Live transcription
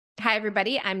Hi,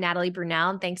 everybody. I'm Natalie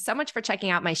Brunell, and thanks so much for checking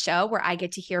out my show where I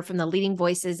get to hear from the leading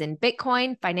voices in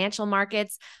Bitcoin, financial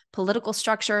markets, political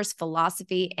structures,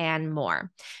 philosophy, and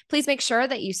more. Please make sure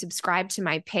that you subscribe to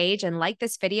my page and like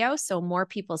this video so more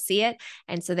people see it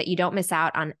and so that you don't miss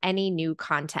out on any new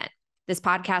content. This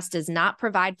podcast does not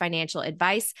provide financial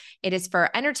advice. It is for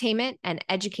entertainment and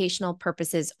educational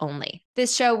purposes only.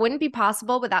 This show wouldn't be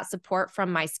possible without support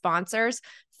from my sponsors.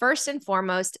 First and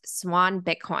foremost, Swan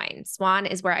Bitcoin. Swan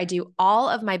is where I do all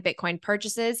of my Bitcoin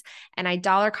purchases, and I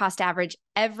dollar cost average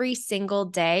every single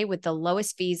day with the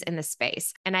lowest fees in the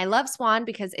space. And I love Swan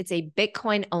because it's a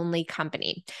Bitcoin only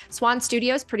company. Swan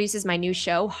Studios produces my new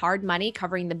show, Hard Money,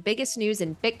 covering the biggest news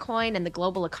in Bitcoin and the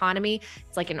global economy.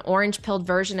 It's like an orange pilled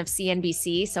version of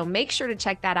CNBC. So make sure to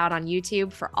check that out on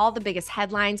YouTube for all the biggest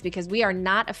headlines because we are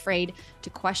not afraid to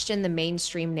question the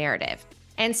mainstream narrative.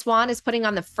 And Swan is putting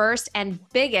on the first and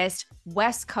biggest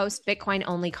West Coast Bitcoin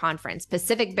only conference,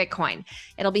 Pacific Bitcoin.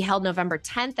 It'll be held November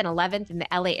 10th and 11th in the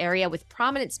LA area with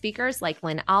prominent speakers like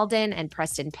Lynn Alden and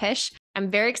Preston Pish.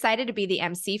 I'm very excited to be the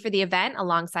MC for the event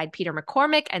alongside Peter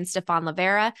McCormick and Stefan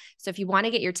Livera. So if you want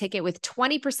to get your ticket with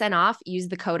 20% off, use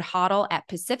the code HODL at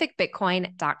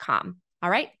pacificbitcoin.com. All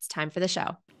right, it's time for the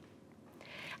show.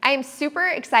 I am super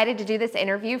excited to do this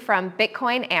interview from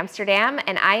Bitcoin Amsterdam,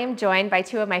 and I am joined by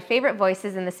two of my favorite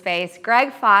voices in the space,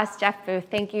 Greg Foss, Jeff Booth.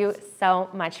 Thank you so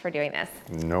much for doing this.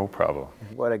 No problem.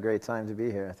 What a great time to be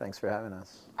here. Thanks for having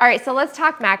us. All right, so let's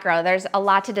talk macro. There's a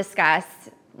lot to discuss.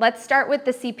 Let's start with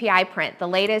the CPI print, the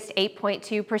latest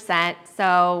 8.2%.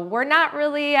 So we're not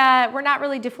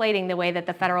really deflating the way that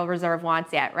the Federal Reserve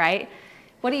wants yet, right?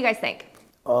 What do you guys think?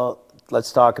 Well,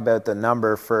 let's talk about the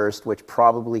number first, which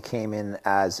probably came in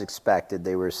as expected.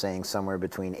 They were saying somewhere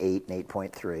between 8 and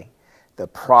 8.3. The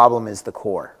problem is the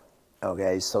core.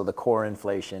 Okay, so the core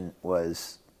inflation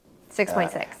was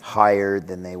 6.6. Higher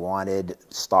than they wanted.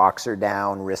 Stocks are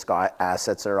down, risk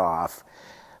assets are off.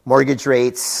 Mortgage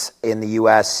rates in the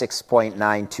US,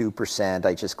 6.92%.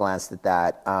 I just glanced at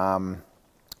that.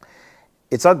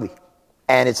 It's ugly.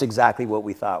 And it's exactly what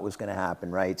we thought was going to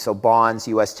happen, right? So bonds,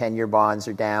 US 10-year bonds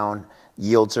are down,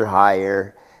 yields are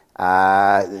higher.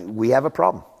 We have a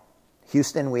problem.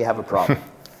 Houston, we have a problem.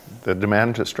 The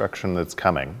demand destruction that's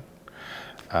coming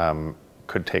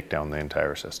could take down the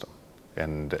entire system.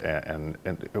 And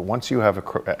once you have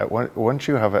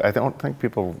I don't think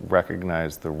people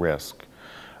recognize the risk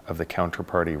of the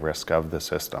counterparty risk of the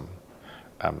system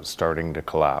starting to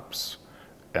collapse.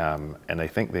 And they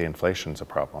think the inflation's a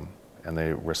problem. And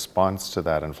the response to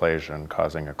that inflation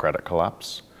causing a credit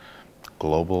collapse,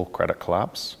 global credit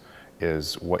collapse,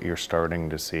 is what you're starting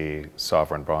to see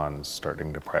sovereign bonds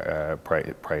starting to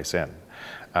price in.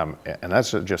 And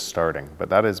that's just starting, but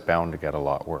that is bound to get a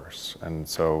lot worse. And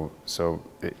so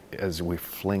as we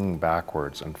fling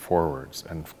backwards and forwards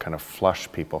and kind of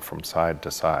flush people from side to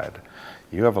side,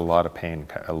 you have a lot of pain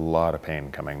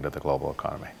coming to the global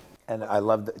economy. And I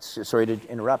love, sorry to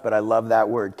interrupt, but I love that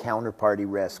word, counterparty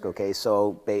risk, okay?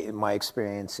 So my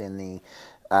experience in the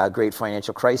great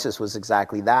financial crisis was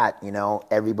exactly that. You know,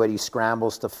 everybody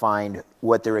scrambles to find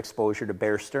what their exposure to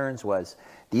Bear Stearns was.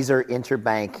 These are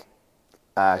interbank,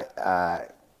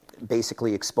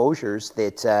 basically exposures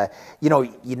that, you know,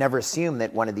 you never assume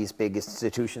that one of these big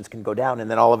institutions can go down,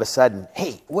 and then all of a sudden,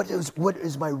 hey, what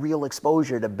is my real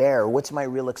exposure to Bear? What's my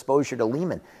real exposure to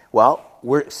Lehman? Well,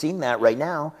 we're seeing that right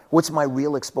now. What's my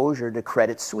real exposure to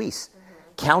Credit Suisse?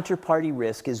 Counterparty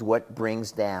risk is what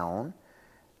brings down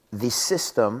the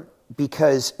system,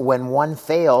 because when one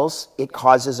fails, it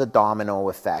causes a domino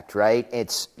effect, right?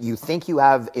 You think you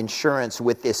have insurance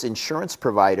with this insurance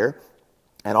provider,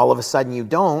 and all of a sudden you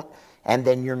don't, and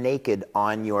then you're naked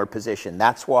on your position.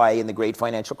 That's why in the great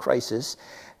financial crisis,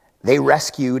 they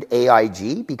rescued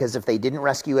AIG, because if they didn't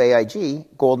rescue AIG,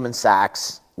 Goldman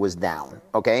Sachs was down.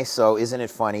 Okay, so isn't it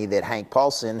funny that Hank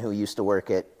Paulson, who used to work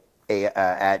at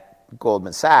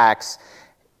Goldman Sachs,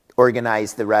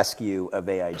 organized the rescue of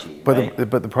AIG? But, right?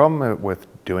 the problem with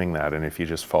doing that, and if you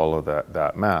just follow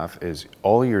that math, is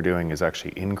all you're doing is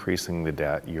actually increasing the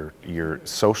debt. You're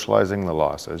socializing the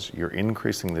losses. You're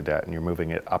increasing the debt, and you're moving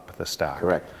it up the stack.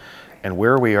 Correct. And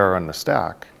where we are on the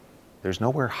stack, there's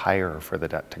nowhere higher for the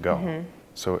debt to go. Mm-hmm.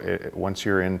 So once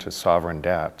you're into sovereign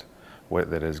debt,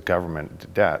 that is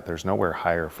government debt, there's nowhere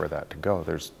higher for that to go.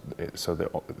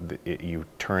 You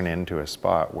turn into a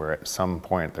spot where at some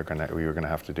point you're going to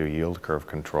have to do yield curve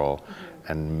control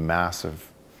and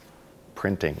massive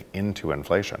printing into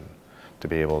inflation to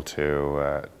be able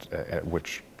to,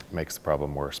 which makes the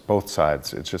problem worse. Both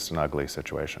sides, it's just an ugly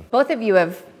situation. Both of you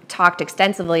have talked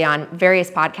extensively on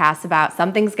various podcasts about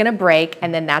something's going to break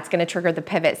and then that's going to trigger the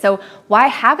pivot. So why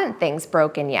haven't things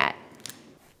broken yet?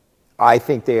 I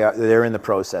think they're in the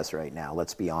process right now,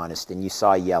 let's be honest. And you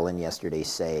saw Yellen yesterday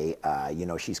say,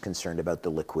 she's concerned about the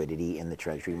liquidity in the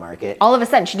treasury market. All of a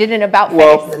sudden, she did an about face.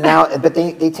 Well, now, but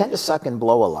they tend to suck and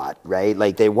blow a lot, right?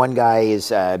 Like one guy is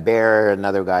a bear,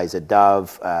 another guy's a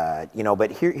dove,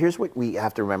 but here's what we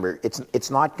have to remember.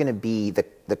 It's not going to be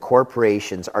the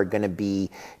corporations are going to be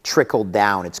trickled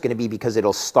down. It's going to be because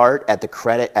it'll start at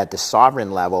the sovereign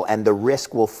level, and the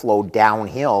risk will flow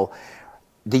downhill.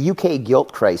 The UK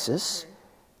gilt crisis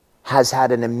has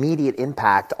had an immediate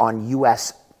impact on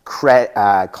US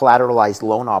collateralized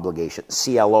loan obligations,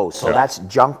 CLOs. So that's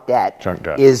junk debt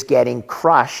is getting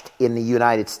crushed in the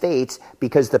United States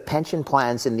because the pension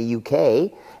plans in the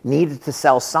UK needed to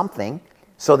sell something.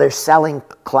 So they're selling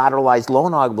collateralized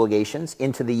loan obligations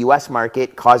into the US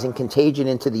market, causing contagion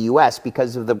into the US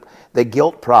because of the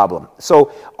gilt problem.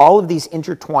 So all of these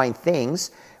intertwined things,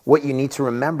 what you need to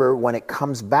remember when it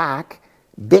comes back,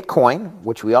 Bitcoin,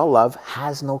 which we all love,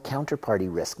 has no counterparty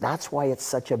risk. That's why it's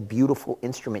such a beautiful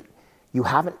instrument. You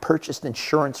haven't purchased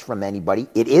insurance from anybody.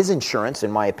 It is insurance, in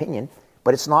my opinion,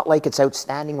 but it's not like it's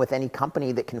outstanding with any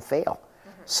company that can fail.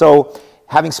 So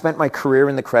having spent my career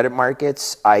in the credit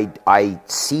markets, I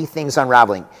see things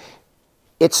unraveling.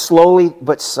 It's slowly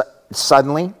but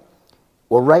suddenly.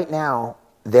 Well, right now,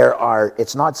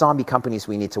 it's not zombie companies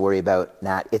we need to worry about,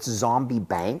 Nat. It's zombie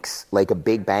banks, like a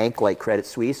big bank like Credit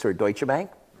Suisse or Deutsche Bank,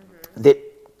 that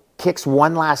kicks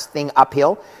one last thing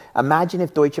uphill. Imagine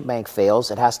if Deutsche Bank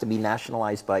fails, it has to be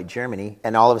nationalized by Germany,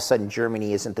 and all of a sudden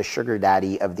Germany isn't the sugar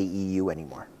daddy of the EU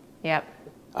anymore. Yep.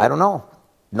 I don't know.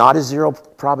 Not a zero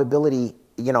probability,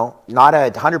 not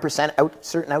a 100%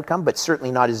 certain outcome, but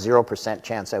certainly not a 0%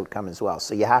 chance outcome as well.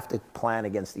 So you have to plan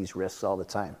against these risks all the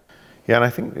time. Yeah, and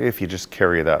I think if you just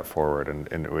carry that forward, and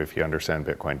if you understand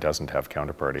Bitcoin doesn't have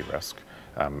counterparty risk,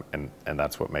 and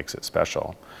that's what makes it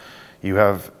special, you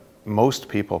have most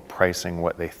people pricing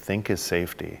what they think is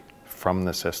safety from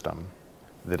the system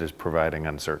that is providing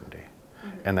uncertainty.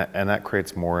 And that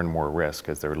creates more and more risk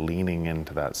as they're leaning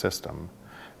into that system,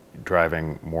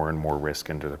 driving more and more risk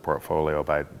into the portfolio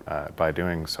by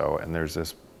doing so. And there's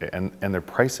this, and they're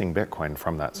pricing Bitcoin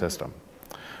from that system.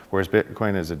 Whereas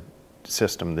Bitcoin is a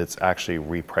system that's actually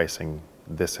repricing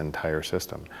this entire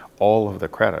system. All of the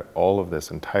credit, all of this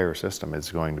entire system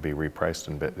is going to be repriced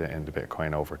into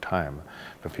Bitcoin over time.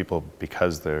 But people,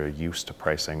 because they're used to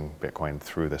pricing Bitcoin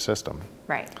through the system.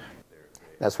 Right.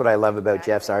 That's what I love about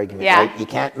Jeff's argument. Yeah. Right? You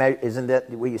can't isn't that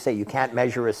what you say? You can't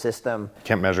measure a system. You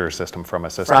can't measure a system from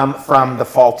a system. From the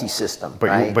faulty system. But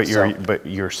right?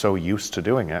 you're so used to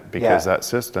doing it because that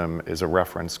system is a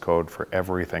reference code for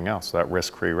everything else. That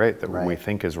risk-free rate that we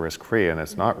think is risk-free and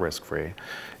it's not risk-free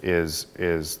is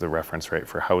the reference rate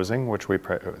for housing, which we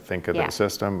think of the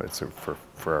system. It's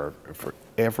for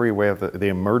every way of the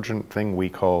emergent thing we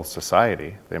call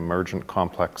society, the emergent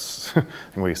complex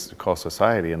thing we call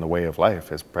society and the way of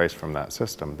life is priced from that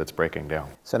system that's breaking down.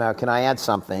 So now can I add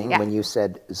something when you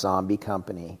said zombie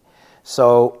company?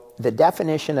 So the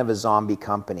definition of a zombie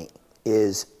company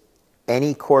is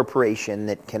any corporation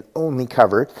that can only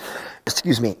cover,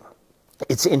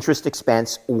 its interest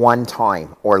expense one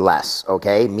time or less,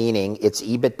 okay? Meaning its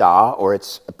EBITDA or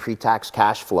its pre-tax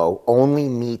cash flow only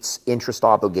meets interest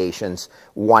obligations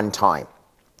one time.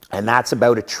 And that's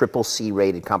about a CCC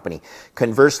rated company.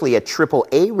 Conversely, a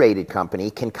AAA rated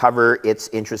company can cover its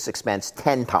interest expense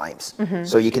 10 times.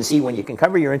 So you can see when you can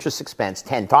cover your interest expense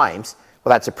 10 times,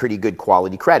 well, that's a pretty good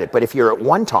quality credit. But if you're at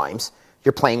 1 times,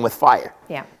 you're playing with fire.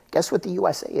 Yeah. Guess what the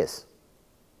USA is?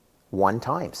 1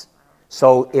 times.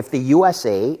 So if the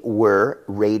USA were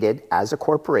rated as a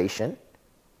corporation,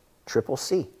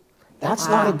 CCC, that's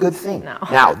not a good thing. No.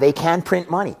 Now, they can print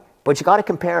money, but you got to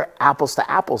compare apples to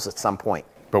apples at some point.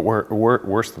 But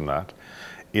worse than that,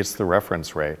 it's the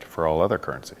reference rate for all other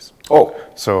currencies. Oh.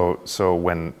 So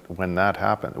when that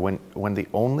happens, when the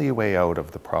only way out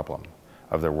of the problem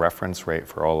of the reference rate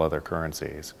for all other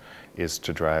currencies is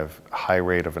to drive a high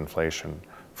rate of inflation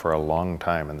for a long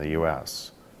time in the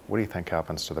US, what do you think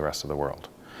happens to the rest of the world?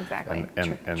 Exactly.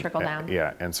 And trickle down.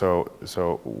 Yeah, and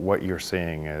so what you're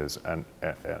seeing is an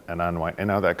unwind. And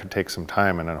now that could take some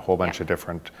time and a whole bunch of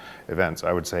different events.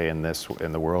 I would say in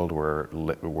the world we're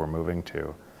moving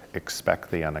to, expect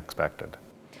the unexpected.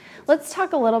 Let's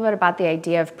talk a little bit about the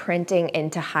idea of printing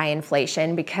into high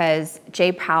inflation, because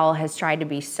Jay Powell has tried to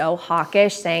be so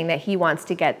hawkish, saying that he wants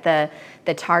to get the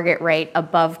target rate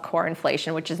above core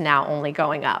inflation, which is now only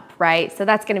going up, right? So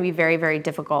that's going to be very, very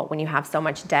difficult when you have so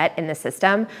much debt in the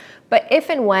system. But if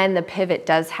and when the pivot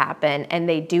does happen and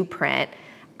they do print,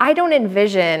 I don't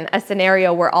envision a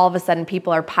scenario where all of a sudden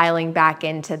people are piling back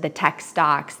into the tech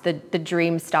stocks, the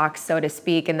dream stocks, so to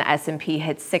speak, and the S&P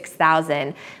hits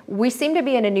 6,000. We seem to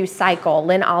be in a new cycle.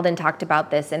 Lynn Alden talked about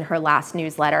this in her last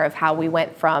newsletter of how we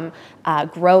went from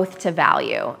growth to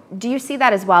value. Do you see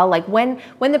that as well? Like when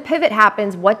the pivot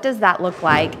happens, what does that look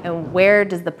like, and where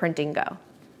does the printing go?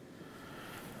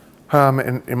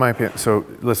 In my opinion, so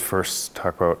let's first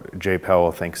talk about Jay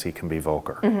Powell thinks he can be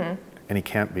Volcker. And he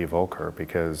can't be Volcker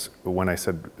because when I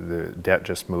said the debt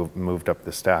just moved up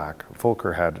the stack,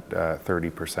 Volcker had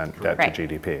 30% debt right. to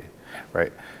GDP,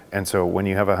 right? And so when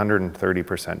you have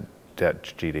 130% debt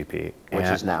to GDP,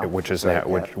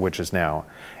 which is now,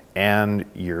 and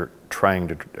you're trying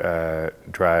to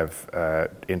drive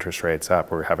interest rates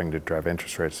up, or having to drive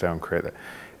interest rates down,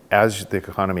 as the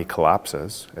economy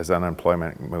collapses, as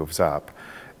unemployment moves up,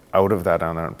 out of that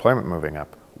unemployment moving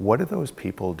up, what do those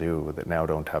people do that now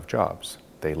don't have jobs?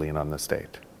 They lean on the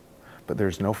state. But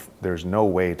there's no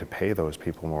way to pay those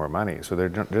people more money. So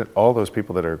all those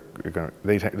people that are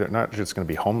they're not just going to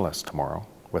be homeless tomorrow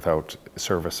without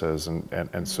services, and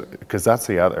because that's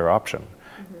the other option.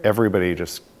 Everybody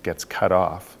just gets cut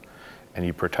off, and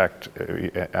you protect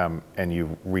and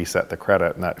you reset the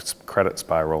credit, and that credit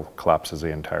spiral collapses the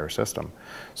entire system.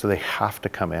 So they have to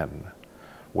come in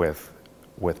with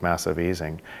massive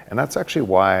easing, and that's actually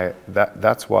why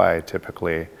that's why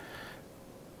typically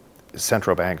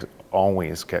central banks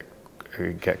always get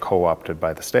co-opted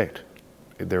by the state.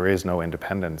 There is no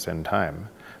independence in time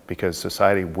because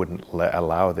society wouldn't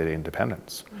allow the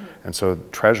independence, and so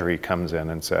Treasury comes in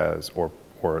and says, or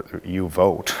you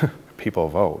vote, people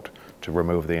vote to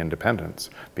remove the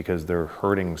independence because they're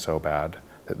hurting so bad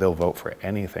that they'll vote for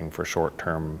anything for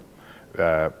short-term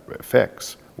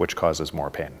fix, which causes more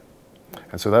pain.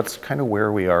 And so that's kind of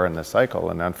where we are in the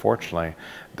cycle. And unfortunately,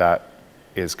 that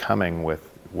is coming with,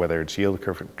 whether it's yield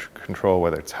curve control,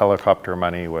 whether it's helicopter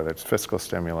money, whether it's fiscal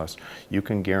stimulus, you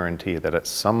can guarantee that at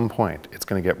some point it's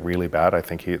going to get really bad. I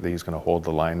think he's going to hold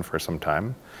the line for some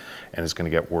time, and it's going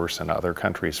to get worse in other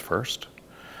countries first.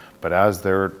 But as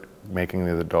they're making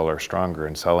the dollar stronger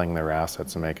and selling their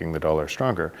assets and making the dollar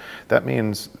stronger, that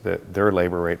means that their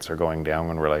labor rates are going down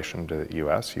in relation to the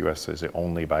US. US is the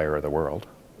only buyer of the world.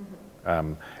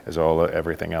 As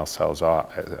everything else sells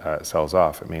off,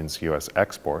 it means U.S.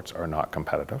 exports are not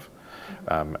competitive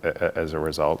as a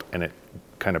result, and it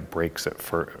kind of breaks it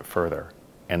further.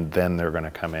 And then they're going to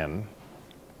come in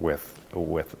with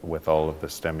all of the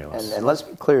stimulus. And let's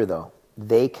be clear though,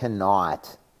 they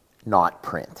cannot not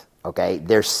print. Okay,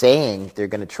 they're saying they're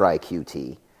going to try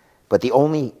QT, but the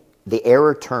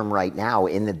error term right now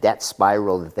in the debt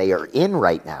spiral that they are in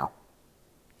right now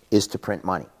is to print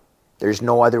money. There's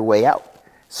no other way out.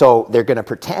 So they're going to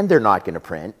pretend they're not going to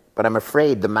print, but I'm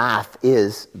afraid the math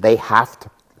is they have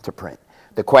to print.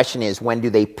 The question is, when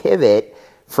do they pivot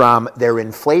from their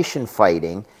inflation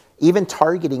fighting, even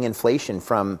targeting inflation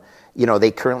from,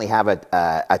 they currently have a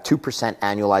 2%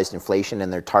 annualized inflation,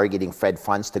 and they're targeting Fed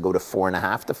funds to go to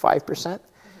 4.5% to 5%.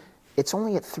 It's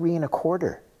only at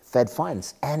 3.25%. Fed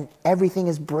funds, and everything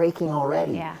is breaking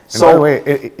already. Yeah. So,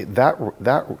 and by the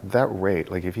way, that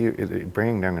rate, like if you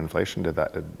bringing down inflation to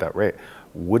that rate,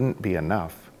 wouldn't be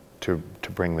enough to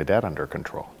bring the debt under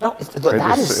control. No,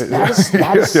 that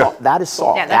is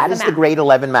solved. Yeah, that is the grade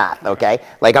 11 math. Okay,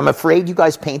 like I'm afraid you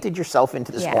guys painted yourself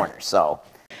into this corner. So,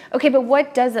 okay, but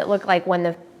what does it look like when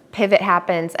the pivot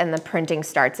happens and the printing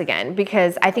starts again?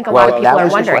 Because I think a lot of people are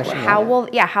wondering how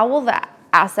will the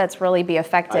assets really be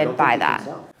affected by that?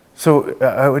 So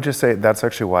I would just say that's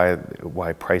actually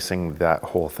why pricing that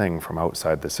whole thing from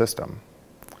outside the system,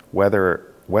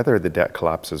 whether the debt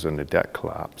collapses into debt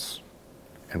collapse,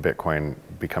 and Bitcoin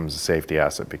becomes a safety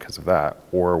asset because of that,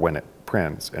 or when it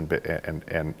prints and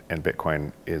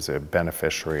Bitcoin is a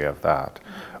beneficiary of that,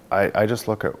 I just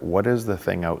look at what is the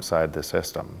thing outside the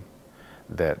system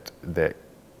that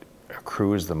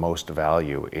accrues the most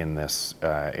value in this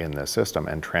system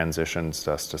and transitions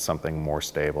us to something more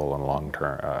stable and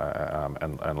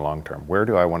long term. Where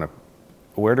do I want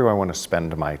to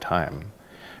spend my time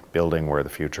building where the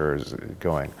future is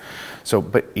going? So,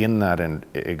 but in that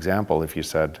example, if you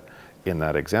said in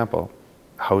that example,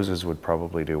 houses would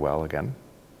probably do well again.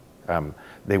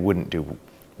 They wouldn't do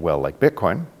well like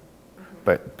Bitcoin,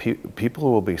 but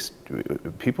people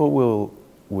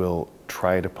will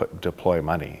try to deploy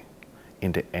money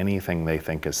into anything they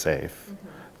think is safe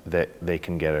that they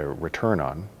can get a return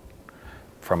on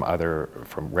from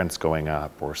rents going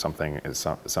up or something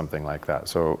like that.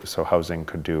 So housing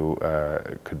could do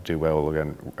well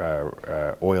again.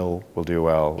 Oil will do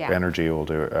well. Yeah. Energy will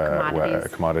do.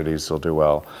 Commodities will do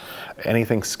well.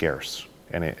 Anything scarce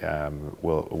and it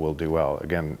will do well.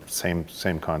 Again, same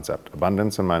concept.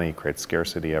 Abundance of money creates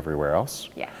scarcity everywhere else.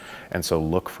 Yeah. And so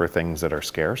look for things that are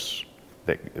scarce,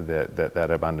 that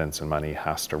abundance and money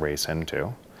has to race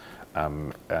into.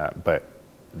 But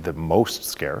the most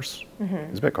scarce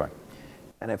is Bitcoin.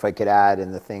 And if I could add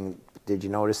in the thing, did you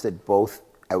notice that both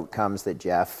outcomes that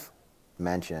Jeff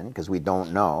mentioned, because we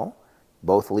don't know,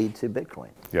 both lead to Bitcoin,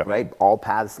 Yep. right? All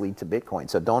paths lead to Bitcoin.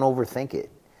 So don't overthink it.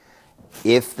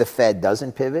 If the Fed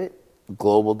doesn't pivot,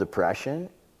 global depression,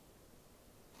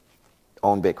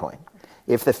 own Bitcoin.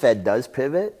 If the Fed does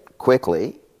pivot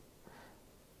quickly,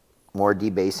 more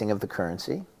debasing of the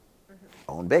currency,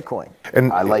 own Bitcoin.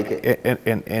 And I like it.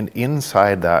 And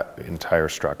inside that entire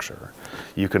structure,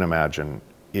 you can imagine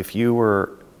if you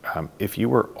were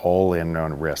all in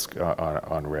on risk,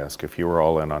 if you were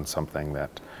all in on something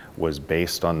that was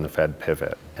based on the Fed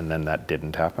pivot, and then that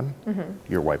didn't happen,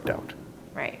 you're wiped out.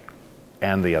 Right.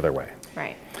 And the other way.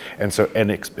 Right. And so,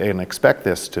 and expect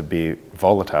this to be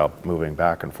volatile, moving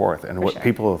back and forth. And what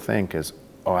people will think is,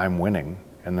 oh, I'm winning,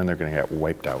 and then they're going to get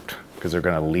wiped out because they're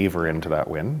going to lever into that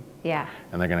win. Yeah.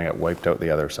 And they're going to get wiped out the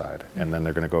other side, and then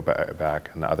they're going to go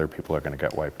back, and the other people are going to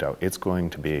get wiped out. It's going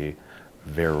to be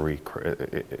very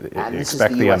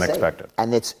expect the unexpected,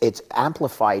 and it's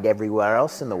amplified everywhere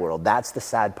else in the world. That's the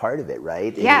sad part of it,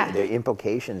 right? Yeah. The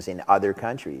implications in other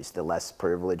countries, the less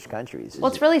privileged countries.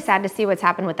 Well, it's really sad to see what's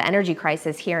happened with the energy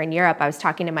crisis here in Europe. I was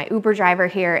talking to my Uber driver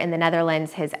here in the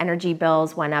Netherlands. His energy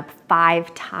bills went up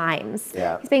 5 times.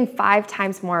 Yeah. He's paying 5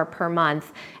 times more per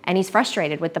month, and he's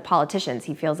frustrated with the politicians.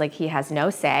 He feels like he has no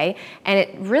say, and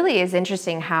it really is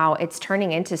interesting how it's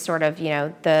turning into sort of,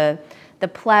 the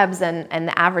plebs and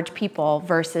the average people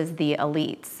versus the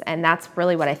elites. And that's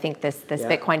really what I think this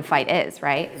Bitcoin fight is,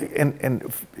 right?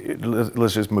 And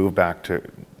let's just move back to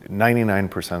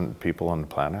 99% of people on the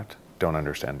planet don't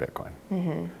understand Bitcoin.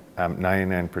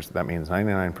 99%, that means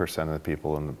 99% of the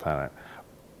people on the planet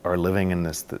are living in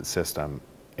this system,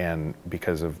 and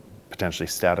because of potentially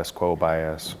status quo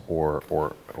bias or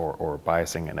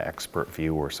biasing an expert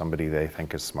view or somebody they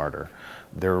think is smarter,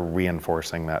 they're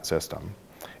reinforcing that system.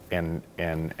 And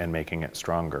making it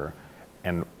stronger,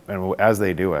 and as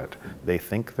they do it, they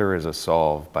think there is a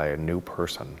solve by a new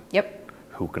person. Yep.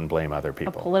 Who can blame other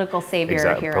people? A political savior,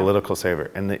 exactly. hero. Political savior,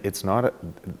 and it's not.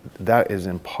 That is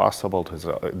impossible to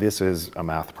solve. This is a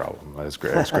math problem, as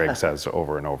Greg says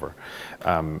over and over,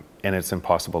 and it's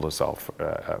impossible to solve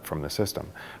from the system.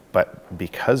 But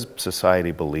because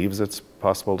society believes it's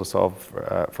possible to solve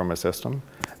from a system,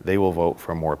 they will vote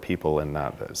for more people in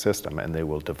that system, and they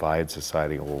will divide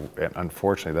society. And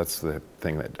unfortunately, that's the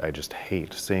thing that I just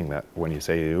hate seeing, that when you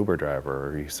say Uber driver,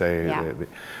 or you say,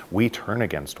 we turn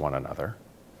against one another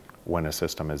when a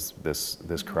system is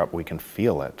this corrupt. We can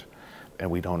feel it, and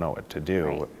we don't know what to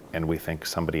do, and we think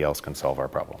somebody else can solve our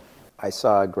problem. I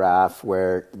saw a graph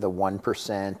where the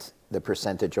 1%, the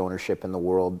percentage ownership in the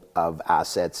world of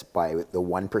assets by the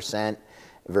 1%,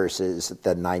 versus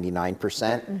the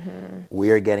 99%, we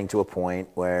are getting to a point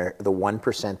where the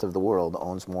 1% of the world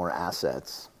owns more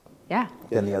assets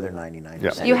than the other 99%.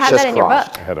 Yeah. You have that in your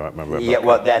book. I had it in my book. Yeah,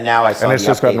 well, now I saw and it's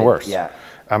just gotten worse. Yeah.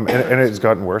 And it's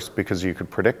gotten worse because you could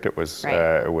predict it was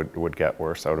would get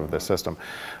worse out of the system.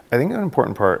 I think an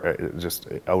important part, just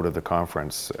out of the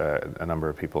conference, a number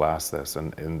of people asked this,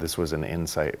 and this was an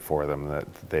insight for them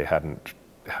that they hadn't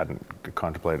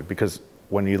contemplated, because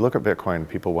when you look at Bitcoin,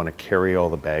 people want to carry all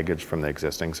the baggage from the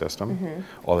existing system,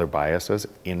 all their biases,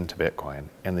 into Bitcoin,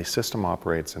 and the system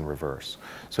operates in reverse.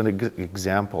 So an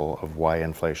example of why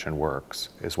inflation works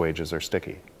is wages are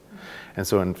sticky. And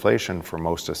so inflation for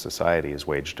most of society is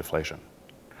wage deflation.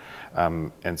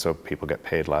 And so people get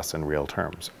paid less in real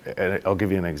terms. And I'll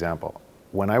give you an example.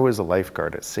 When I was a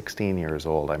lifeguard at 16 years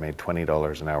old, I made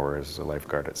 $20 an hour as a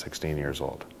lifeguard at 16 years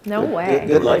old. No way.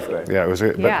 Good lifeguard. Yeah, it was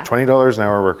but $20 an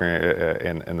hour working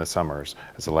in the summers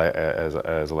as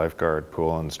a lifeguard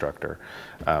pool instructor.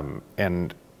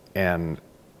 And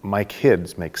my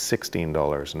kids make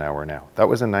 $16 an hour now. That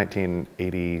was in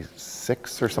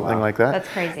 1986 or something like that. That's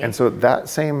crazy. And so that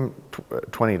same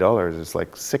 $20 is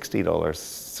like $60,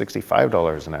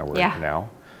 $65 an hour now.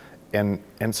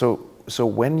 And so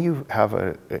when you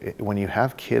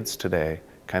have kids today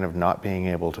kind of not being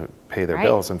able to pay their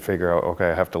bills and figure out, okay,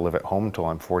 I have to live at home till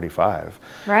I'm 45.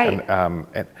 Right.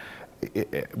 And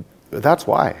that's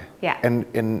why. Yeah.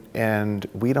 And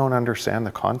we don't understand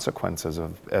the consequences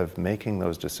of making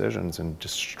those decisions and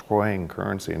destroying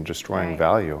currency and destroying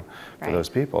value for those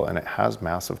people. And it has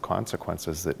massive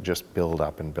consequences that just build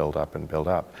up and build up and build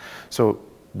up. So,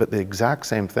 but the exact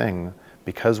same thing,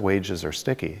 because wages are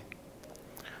sticky,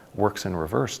 works in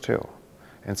reverse too.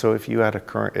 And so if you had a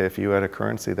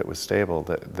currency that was stable,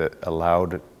 that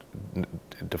allowed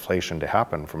deflation to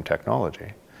happen from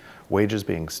technology, wages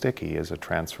being sticky is a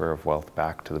transfer of wealth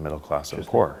back to the middle class and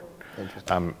poor.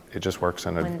 It just works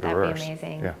in a reverse. Wouldn't that be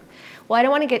amazing? Yeah. Well, I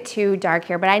don't want to get too dark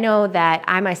here, but I know that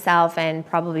I myself and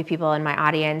probably people in my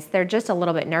audience, they're just a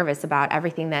little bit nervous about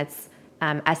everything that's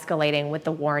escalating with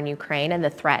the war in Ukraine and the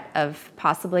threat of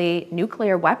possibly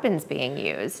nuclear weapons being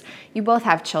used. You both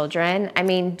have children. I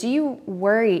mean, do you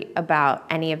worry about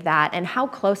any of that? And how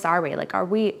close are we? Like, are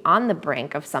we on the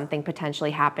brink of something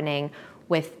potentially happening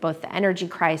with both the energy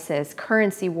crisis,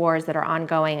 currency wars that are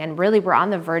ongoing, and really we're on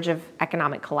the verge of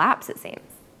economic collapse, it seems?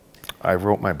 I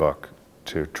wrote my book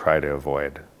to try to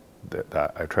avoid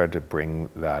that. I tried to bring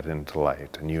that into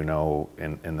light. And you know,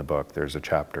 in the book, there's a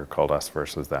chapter called Us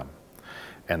versus Them.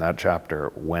 And that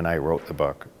chapter, when I wrote the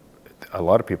book, a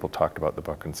lot of people talked about the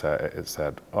book and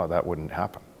said, oh, that wouldn't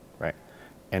happen, right?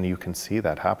 And you can see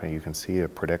that happening. You can see a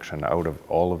prediction out of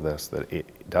all of this that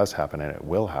it does happen and it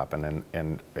will happen.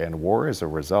 And war is a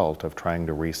result of trying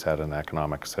to reset an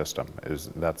economic system.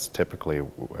 That's typically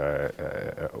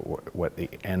what the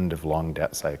end of long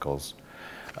debt cycles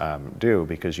do,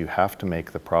 because you have to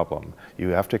make the problem, you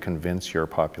have to convince your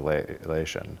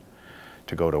population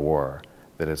to go to war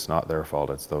that it's not their fault,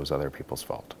 it's those other people's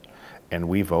fault. And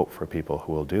we vote for people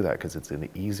who will do that because it's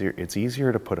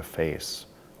easier to put a face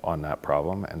on that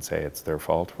problem and say it's their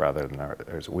fault rather than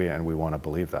ours. We want to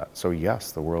believe that. So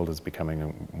yes, the world is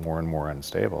becoming more and more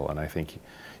unstable, and I think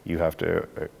you have to,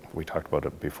 we talked about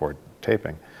it before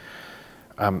taping,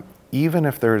 even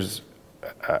if there's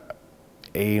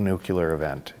a nuclear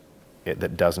event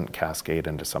that doesn't cascade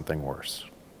into something worse,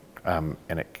 and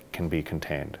it can be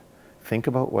contained, think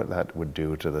about what that would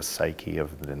do to the psyche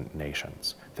of the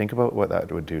nations. Think about what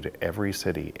that would do to every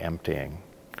city emptying,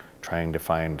 trying to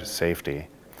find safety,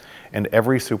 and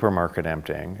every supermarket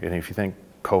emptying. And if you think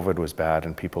COVID was bad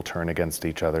and people turn against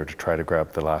each other to try to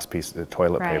grab the last piece of the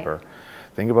toilet paper,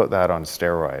 think about that on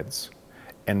steroids,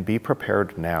 and be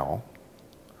prepared now,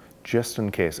 just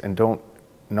in case. And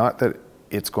not that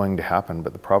it's going to happen,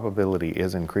 but the probability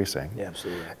is increasing. Yeah,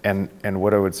 absolutely. And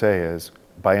what I would say is,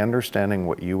 by understanding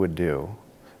what you would do,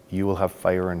 you will have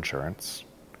fire insurance.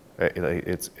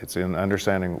 It's in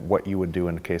understanding what you would do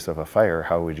in case of a fire.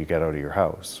 How would you get out of your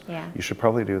house? Yeah. You should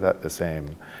probably do that the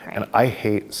same. Right. And I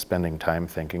hate spending time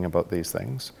thinking about these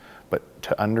things, but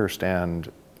to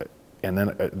understand, and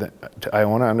then I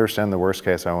want to understand the worst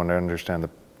case. I want to understand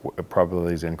the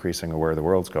probabilities increasing of where the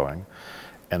world's going,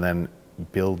 and then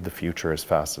build the future as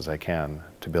fast as I can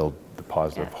to build the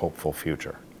positive, hopeful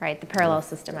future. Right, the parallel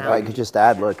system out. I could just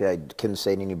add, look, I couldn't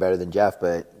say it any better than Jeff,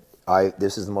 but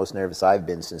this is the most nervous I've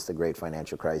been since the great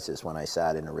financial crisis, when I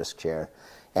sat in a risk chair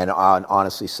and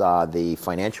honestly saw the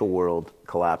financial world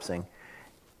collapsing.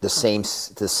 The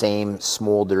same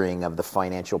smoldering of the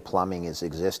financial plumbing is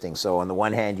existing. So on the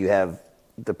one hand, you have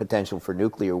the potential for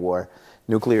nuclear war,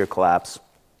 nuclear collapse.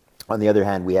 On the other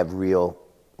hand, we have real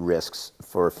risks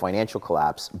for financial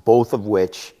collapse, both of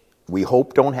which we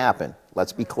hope don't happen.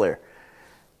 Let's be clear.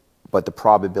 But the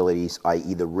probabilities,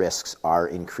 i.e. the risks, are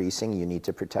increasing. You need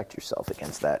to protect yourself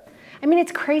against that. I mean,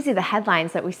 it's crazy the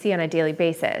headlines that we see on a daily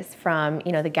basis, from,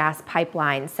 you know, the gas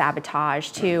pipeline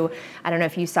sabotage to, I don't know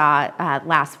if you saw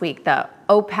last week, the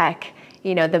OPEC,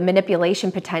 you know, the manipulation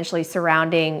potentially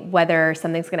surrounding whether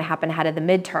something's going to happen ahead of the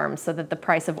midterms so that the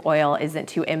price of oil isn't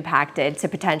too impacted to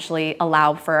potentially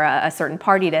allow for a certain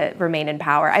party to remain in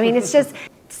power. I mean, it's just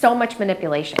so much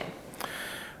manipulation.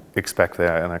 Expect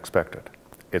the unexpected.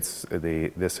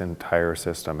 This entire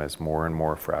system is more and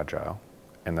more fragile,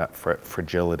 and that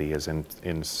fragility is in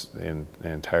the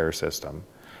entire system.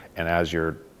 And as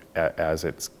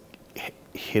it's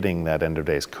hitting that end of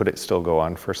days, could it still go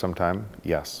on for some time?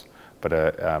 Yes, but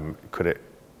could it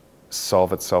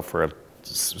solve itself for a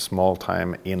small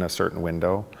time in a certain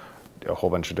window? A whole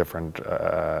bunch of different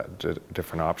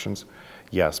options.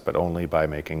 Yes, but only by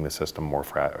making the system more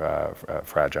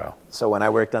fragile. So when I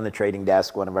worked on the trading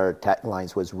desk, one of our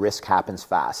taglines was risk happens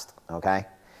fast, okay?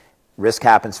 Risk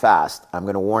happens fast. I'm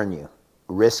going to warn you.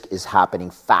 Risk is happening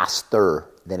faster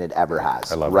than it ever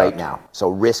has right now. So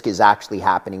risk is actually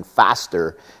happening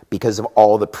faster because of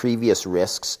all the previous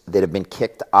risks that have been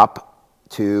kicked up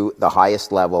to the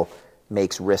highest level.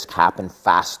 Makes risk happen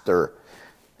faster.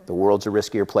 The world's a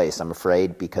riskier place, I'm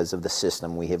afraid, because of the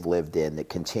system we have lived in that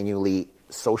continually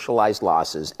socialized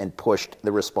losses and pushed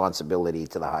the responsibility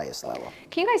to the highest level.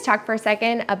 Can you guys talk for a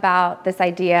second about this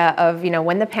idea of, you know,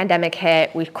 when the pandemic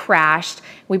hit, we crashed,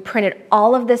 we printed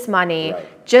all of this money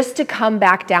just to come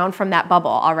back down from that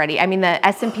bubble already. I mean, the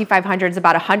S&P 500 is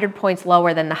about 100 points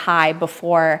lower than the high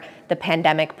before the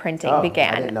pandemic printing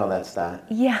began. I didn't know that stat.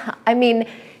 Yeah, I mean,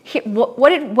 what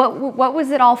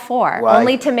was it all for? Well,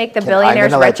 Only to make the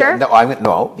billionaires richer?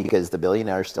 No, because the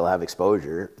billionaires still have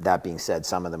exposure. That being said,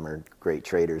 some of them are great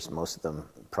traders. Most of them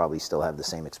probably still have the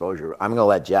same exposure. I'm going to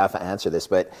let Jeff answer this,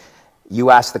 but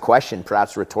you asked the question,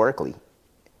 perhaps rhetorically.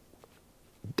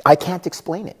 I can't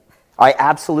explain it. I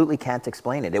absolutely can't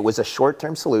explain it. It was a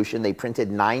short-term solution. They printed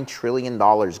 $9 trillion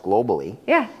globally.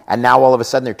 Yeah. And now all of a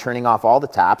sudden they're turning off all the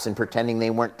taps and pretending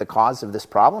they weren't the cause of this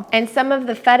problem. And some of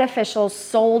the Fed officials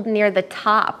sold near the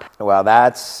top. Well,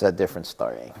 that's a different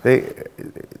story.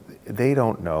 They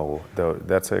don't know, though.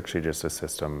 That's actually just a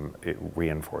system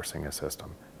reinforcing a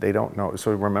system. They don't know.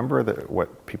 So remember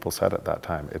what people said at that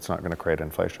time. It's not going to create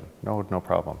inflation. No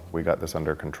problem. We got this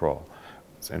under control.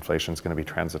 Inflation is going to be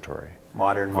transitory.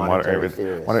 Modern monetary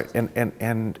theorists.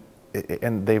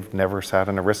 And they've never sat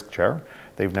in a risk chair.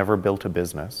 They've never built a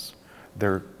business.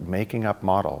 They're making up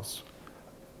models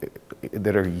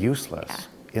that are useless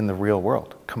in the real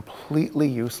world, completely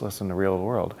useless in the real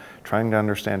world, trying to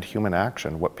understand human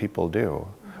action, what people do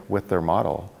with their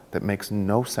model that makes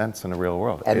no sense in the real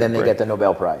world. And then they get the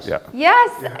Nobel Prize. Yeah.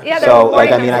 Yes. Yeah. So, I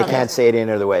can't say it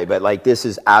any other way, but this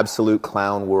is absolute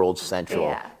clown world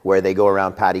central, where they go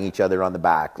around patting each other on the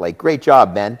back. Great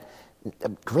job, Ben.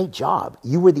 Great job.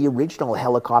 You were the original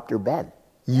helicopter Ben.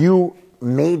 You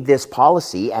made this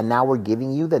policy, and now we're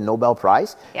giving you the Nobel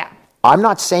Prize? Yeah. I'm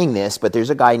not saying this, but there's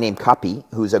a guy named Cuppy,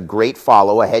 who's a great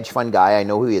follow, a hedge fund guy. I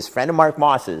know who he is, friend of Mark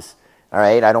Moss's. All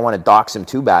right, I don't want to dox him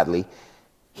too badly.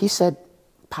 He said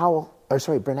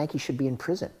Bernanke should be in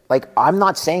prison. I'm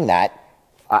not saying that.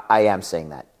 I am saying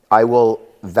that. I will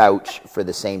vouch for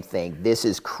the same thing. This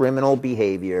is criminal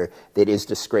behavior that is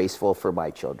disgraceful for my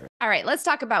children. All right, let's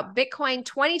talk about Bitcoin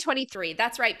 2023.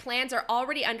 That's right, plans are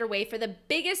already underway for the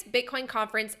biggest Bitcoin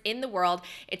conference in the world.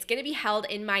 It's going to be held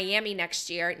in Miami next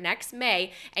year, next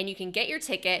May, and you can get your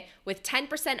ticket with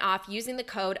 10% off using the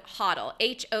code HODL,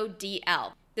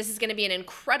 HODL. This is going to be an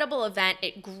incredible event.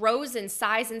 It grows in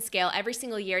size and scale every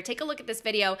single year. Take a look at this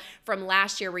video from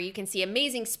last year where you can see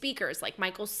amazing speakers like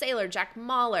Michael Saylor, Jack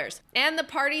Mallers, and the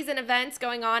parties and events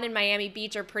going on in Miami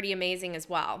Beach are pretty amazing as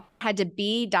well. Head to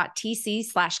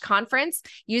b.tc/conference.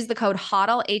 Use the code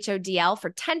HODL, HODL,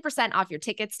 for 10% off your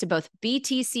tickets to both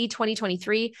BTC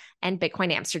 2023 and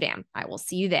Bitcoin Amsterdam. I will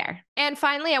see you there. And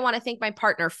finally, I want to thank my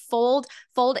partner, Fold.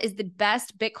 Fold is the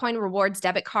best Bitcoin rewards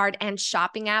debit card and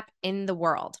shopping app in the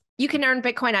world. You can earn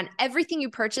Bitcoin on everything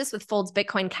you purchase with Fold's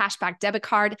Bitcoin Cashback debit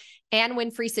card and win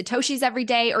free Satoshis every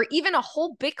day, or even a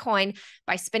whole Bitcoin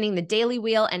by spinning the daily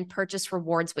wheel and purchase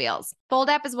rewards wheels. Fold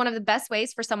app is one of the best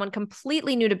ways for someone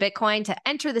completely new to Bitcoin to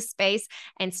enter the space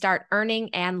and start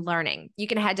earning and learning. You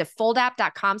can head to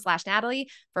foldapp.com/Natalie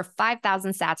for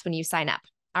 5,000 sats when you sign up.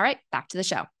 All right, back to the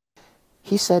show.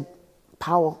 He said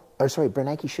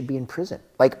Bernanke should be in prison.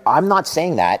 I'm not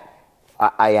saying that.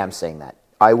 I am saying that.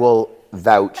 I will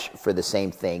vouch for the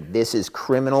same thing. This is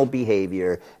criminal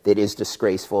behavior that is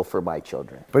disgraceful for my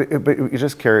children. But you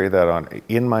just carry that on.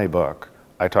 In my book,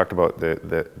 I talked about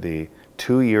the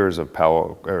 2 years of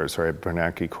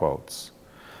Bernanke quotes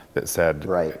that said,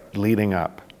 leading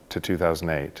up to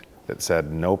 2008, that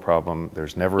said no problem.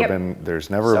 There's never been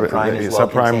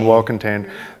subprime well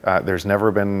contained. There's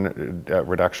never been a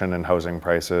reduction in housing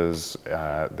prices.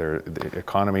 The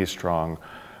economy is strong.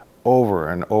 Over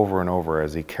and over and over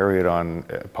as he carried on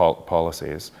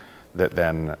policies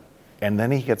and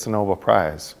then he gets a Nobel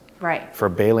Prize for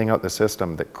bailing out the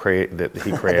system that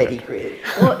he created.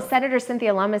 Well, Senator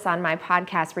Cynthia Lummis on my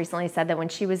podcast recently said that when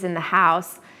she was in the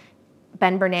House,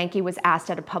 Ben Bernanke was asked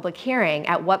at a public hearing,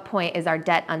 at what point is our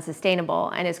debt unsustainable?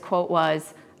 And his quote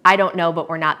was, "I don't know, but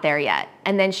we're not there yet."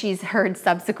 And then she's heard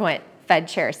subsequent Fed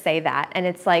chairs say that. And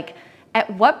it's at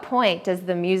what point does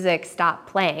the music stop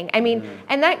playing? I mean,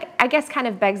 and that, I guess, kind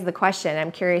of begs the question.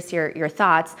 I'm curious your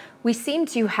thoughts. We seem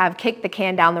to have kicked the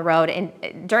can down the road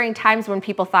and during times when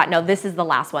people thought, no, this is the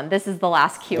last one. This is the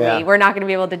last QE. Yeah. We're not going to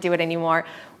be able to do it anymore.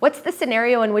 What's the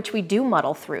scenario in which we do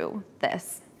muddle through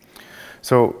this?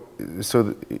 So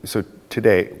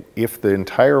today, if the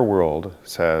entire world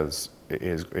is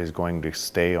going to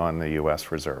stay on the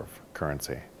U.S. reserve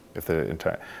currency,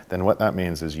 then what that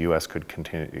means is U.S. could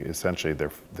continue, essentially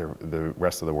the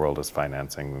rest of the world is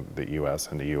financing the U.S.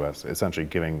 and the U.S. essentially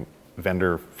giving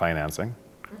vendor financing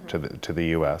to the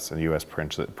U.S. and the U.S.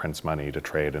 prints money to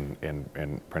trade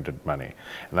in printed money.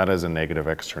 And that is a negative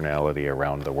externality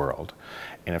around the world.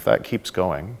 And if that keeps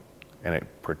going, and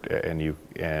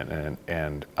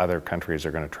other countries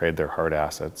are going to trade their hard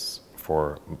assets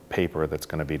for paper that's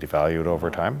going to be devalued over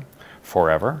time,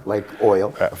 forever. Like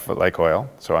oil. Like oil.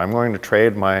 So I'm going to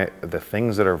trade the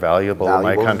things that are valuable in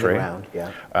my country, around,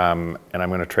 yeah. And I'm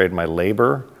going to trade my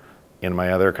labor in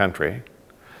my other country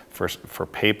for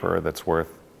paper that's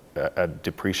worth a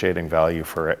depreciating value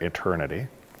for eternity.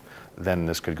 Then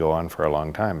this could go on for a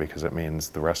long time, because it means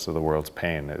the rest of the world's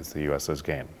pain is the US's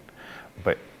gain.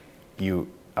 But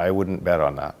I wouldn't bet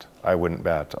on that. I wouldn't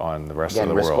bet on the rest of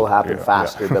the world. Risk will happen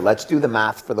faster, but let's do the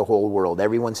math for the whole world.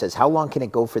 Everyone says, how long can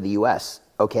it go for the US?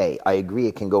 Okay, I agree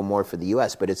it can go more for the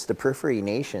US, but it's the periphery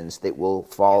nations that will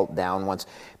fall down once.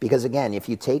 Because again, if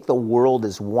you take the world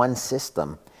as one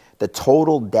system, the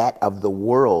total debt of the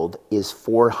world is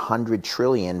 400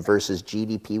 trillion versus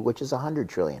GDP, which is 100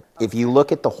 trillion. If you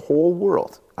look at the whole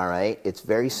world, all right, it's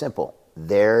very simple.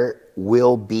 There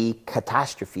will be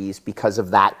catastrophes because of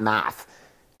that math.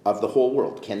 Of the whole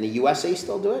world. Can the USA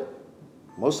still do it?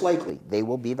 Most likely. They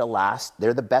will be the last.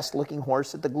 They're the best looking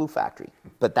horse at the glue factory.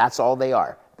 But that's all they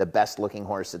are. The best looking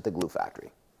horse at the glue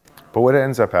factory. But what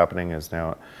ends up happening is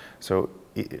now, so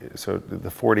the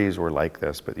 40s were like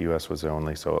this, but the US was the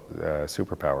only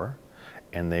superpower,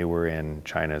 and they were in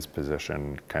China's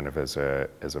position kind of as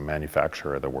a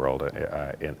manufacturer of the world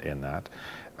in that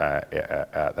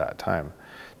at that time.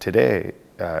 Today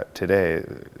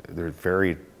there's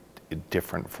very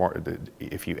different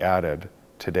if you added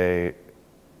today,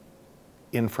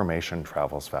 information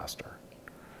travels faster,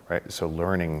 right? So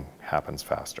learning happens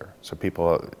faster. So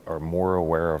people are more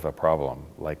aware of a problem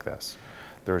like this.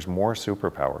 There's more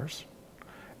superpowers,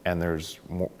 and there's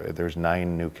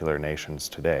 9 nuclear nations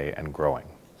today and growing,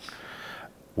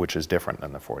 which is different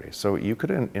than the 40s. So you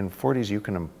could, in 40s, you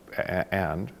can,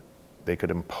 and they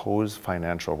could impose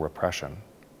financial repression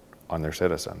on their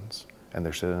citizens, and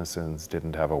their citizens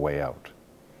didn't have a way out.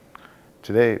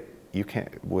 Today, you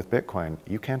can't, with Bitcoin,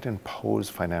 you can't impose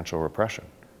financial repression.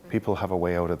 People have a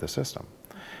way out of the system.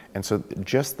 And so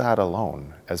just that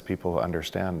alone, as people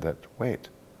understand that, wait,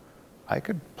 I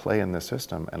could play in the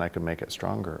system and I could make it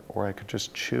stronger, or I could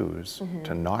just choose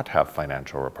to not have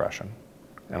financial repression,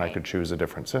 and I could choose a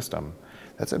different system.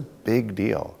 That's a big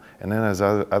deal. And then as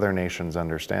other nations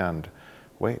understand,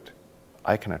 wait,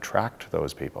 I can attract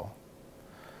those people,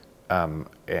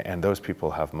 and those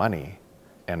people have money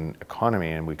and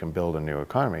economy, and we can build a new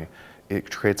economy.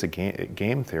 It creates a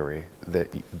game theory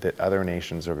that other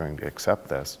nations are going to accept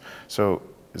this. So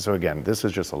again, this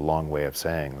is just a long way of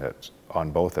saying that on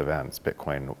both events,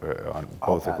 Bitcoin,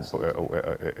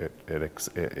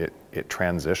 it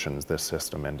transitions this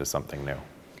system into something new.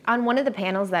 On one of the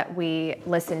panels that we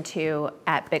listened to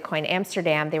at Bitcoin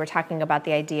Amsterdam, they were talking about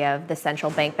the idea of the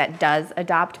central bank that does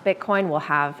adopt Bitcoin will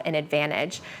have an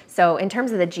advantage. So in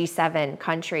terms of the G7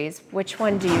 countries, which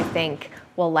one do you think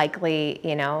will likely,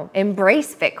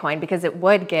 embrace Bitcoin? Because it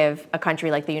would give a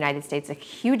country like the United States a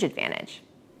huge advantage.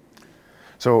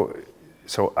 So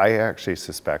I actually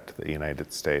suspect the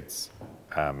United States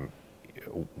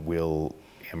will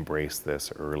embrace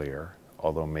this earlier,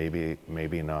 although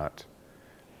maybe not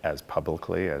as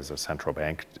publicly as a central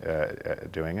bank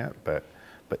doing it, but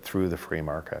through the free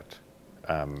market,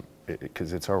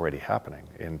 because it's already happening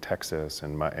in Texas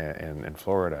and in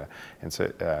Florida, and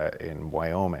so in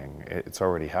Wyoming, it's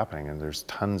already happening, and there's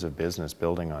tons of business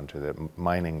building onto the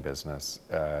mining business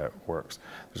works.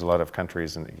 There's a lot of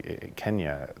countries in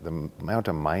Kenya, the amount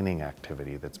of mining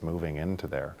activity that's moving into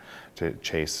there to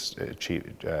chase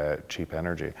cheap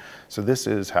energy. So this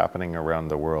is happening around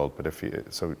the world. But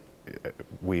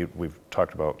we've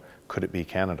talked about, could it be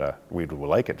Canada? We'd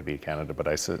like it to be Canada, but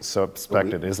I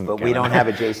suspect it isn't. But Canada. we don't have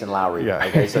a Jason Lowry. Yeah.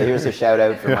 Okay, so here's a shout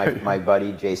out for my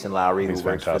buddy Jason Lowry, who He's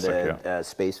works for the fantastic,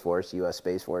 Space Force, U.S.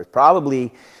 Space Force.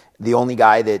 Probably the only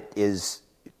guy that is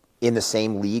in the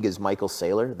same league as Michael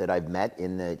Saylor that I've met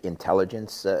in the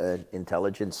intelligence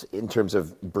in terms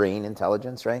of brain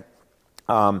intelligence, right?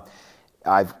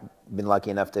 I've been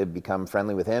lucky enough to become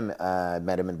friendly with him. I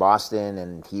met him in Boston,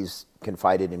 and he's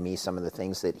confided in me some of the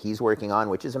things that he's working on,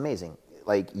 which is amazing.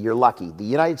 Like, you're lucky. The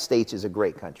United States is a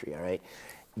great country, all right?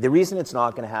 The reason it's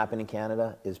not going to happen in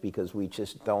Canada is because we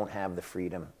just don't have the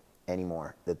freedom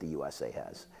anymore that the USA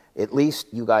has. At least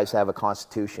you guys have a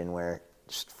constitution where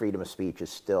freedom of speech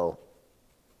is still,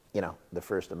 the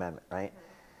First Amendment, right?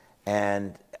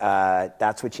 And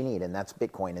that's what you need, and that's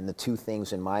Bitcoin. And the two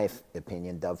things, in my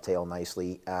opinion, dovetail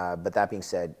nicely. But that being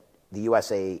said, the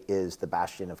USA is the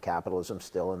bastion of capitalism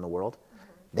still in the world.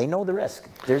 They know the risk.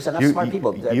 There's enough smart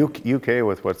people. UK,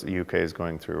 with what the UK is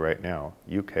going through right now,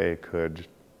 UK could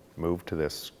move to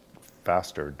this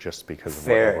faster just because of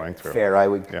what we're going through. Fair, I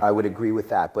would agree with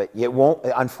that. But it won't.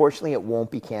 Unfortunately, it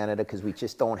won't be Canada, because we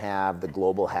just don't have the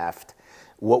global heft.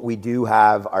 What we do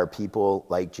have are people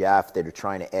like Jeff that are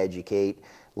trying to educate.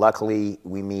 Luckily,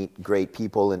 we meet great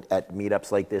people at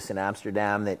meetups like this in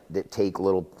Amsterdam that take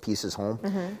little pieces home.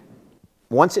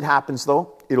 Once it happens,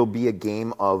 though, it'll be a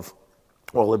game of,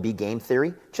 well, it'll be game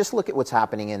theory. Just look at what's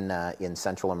happening in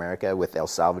Central America with El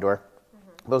Salvador.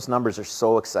 Those numbers are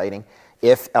so exciting.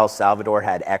 If El Salvador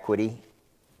had equity,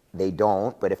 they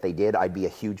don't, but if they did, I'd be a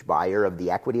huge buyer of the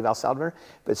equity of El Salvador.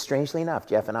 But strangely enough,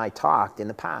 Jeff and I talked in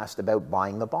the past about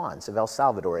buying the bonds of El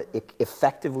Salvador.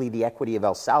 Effectively, the equity of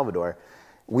El Salvador,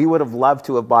 we would have loved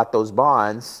to have bought those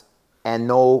bonds and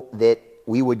know that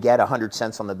we would get 100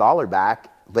 cents on the dollar back.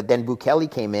 But then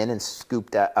Bukele came in and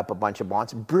scooped up a bunch of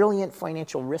bonds. Brilliant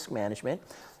financial risk management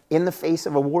in the face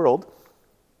of a world.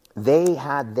 They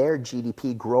had their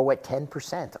GDP grow at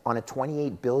 10% on a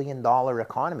 $28 billion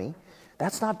economy.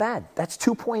 That's not bad. That's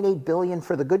 $2.8 billion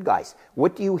for the good guys.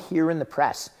 What do you hear in the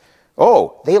press?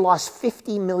 Oh, they lost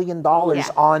 $50 million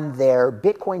on their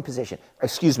Bitcoin position.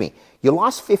 Excuse me. You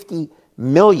lost $50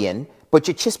 million, but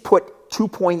you just put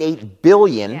 $2.8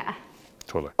 billion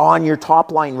on your top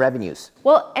line revenues.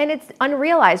 Well, and it's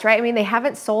unrealized, right? I mean, they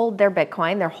haven't sold their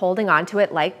Bitcoin. They're holding on to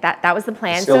it like that. That was the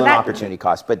plan. Still an opportunity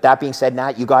cost. But that being said,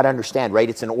 Nat, you got to understand, right?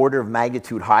 It's an order of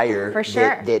magnitude higher. For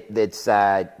sure. That's,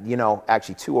 you know,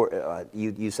 actually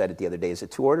you said it the other day. Is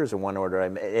it 2 orders or 1 order?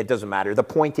 It doesn't matter. The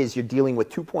point is you're dealing with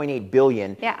 $2.8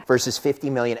 billion versus $50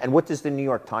 million. And what does the New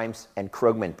York Times and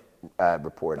Krugman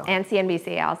report on? And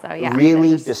CNBC also,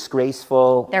 Really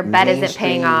disgraceful. Their bet isn't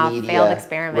paying off, failed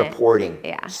experiment. Reporting.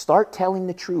 Start telling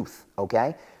the truth,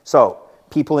 okay? So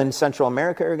people in Central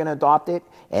America are going to adopt it.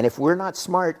 And if we're not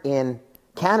smart in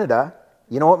Canada,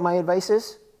 you know what my advice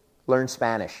is? Learn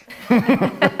Spanish. Well,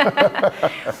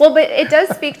 but it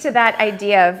does speak to that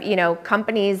idea of, you know,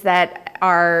 companies that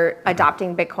are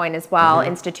adopting Bitcoin as well,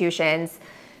 institutions.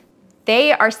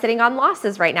 They are sitting on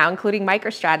losses right now, including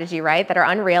MicroStrategy, right, that are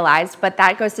unrealized. But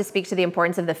that goes to speak to the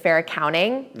importance of the fair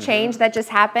accounting change that just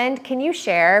happened. Can you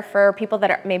share, for people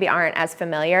that maybe aren't as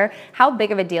familiar, how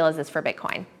big of a deal is this for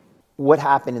Bitcoin? What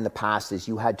happened in the past is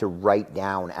you had to write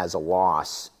down as a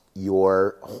loss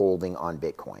your holding on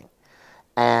Bitcoin.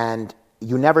 And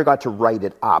you never got to write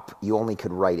it up. You only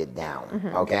could write it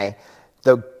down, okay?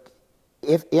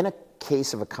 If in a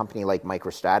case of a company like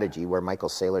MicroStrategy, where Michael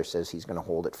Saylor says he's going to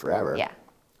hold it forever,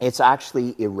 it's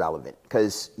actually irrelevant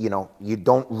because, you know,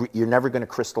 you're never going to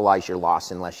crystallize your loss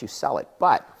unless you sell it.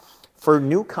 But for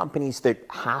new companies that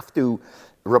have to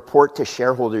report to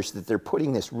shareholders that they're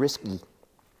putting this risky,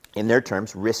 in their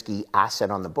terms, risky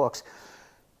asset on the books,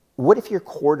 what if your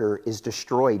quarter is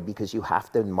destroyed because you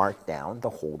have to mark down the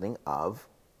holding of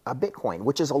a Bitcoin,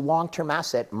 which is a long-term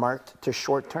asset marked to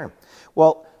short-term?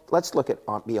 Well, let's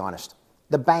be honest.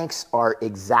 The banks are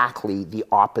exactly the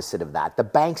opposite of that. The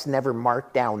banks never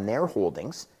mark down their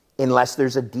holdings unless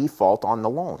there's a default on the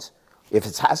loans. If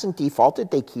it hasn't defaulted,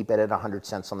 they keep it at 100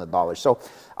 cents on the dollar. So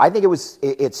I think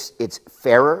it's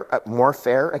fairer, more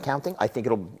fair accounting. I think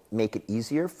it'll make it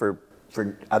easier for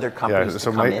other companies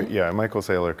to come in. Yeah, Michael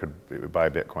Saylor could buy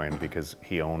Bitcoin because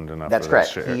he owned enough That's of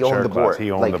correct. the He owned the board.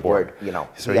 He owned the board. You know,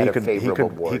 so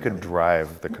he could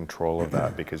drive the control of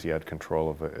that because he had control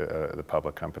of the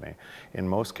public company. In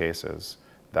most cases,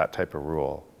 that type of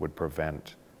rule would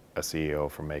prevent a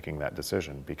CEO from making that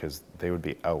decision because they would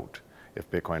be out. If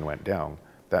Bitcoin went down,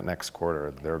 that next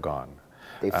quarter, they're gone.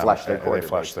 They flush their quarter. They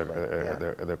flush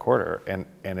their quarter, and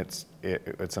it's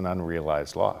an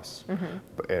unrealized loss,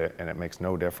 and it makes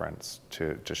no difference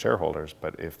to shareholders.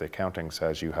 But if the accounting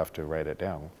says you have to write it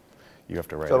down, you have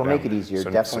to write it down. So it'll make it easier,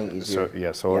 definitely easier.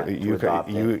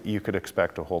 You could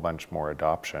expect a whole bunch more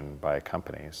adoption by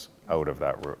companies out of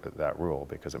that rule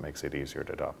because it makes it easier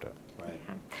to adopt it. Right.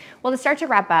 Yeah. Well, to start to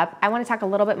wrap up, I want to talk a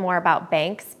little bit more about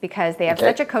banks because they have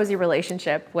such a cozy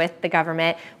relationship with the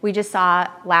government. We just saw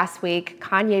last week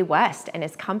Kanye West and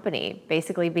his company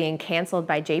basically being canceled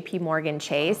by JP Morgan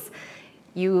Chase.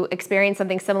 You experienced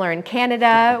something similar in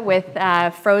Canada with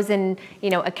frozen,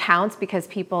 accounts because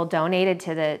people donated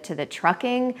to the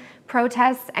trucking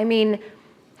protests. I mean,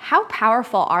 how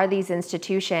powerful are these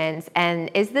institutions, and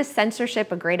is this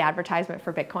censorship a great advertisement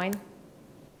for Bitcoin?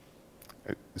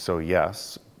 So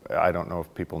yes, I don't know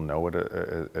if people know it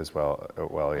as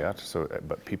well yet.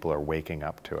 But people are waking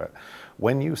up to it.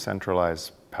 When you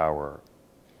centralize power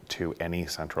to any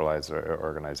centralized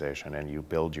organization and you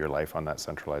build your life on that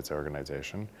centralized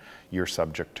organization, you're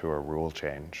subject to a rule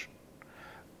change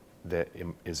that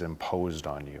is imposed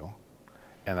on you.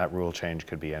 And that rule change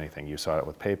could be anything. You saw it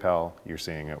with PayPal, you're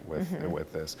seeing it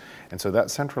with this. And so that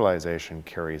centralization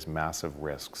carries massive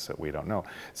risks that we don't know.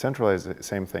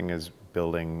 Same thing as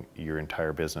building your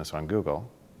entire business on Google,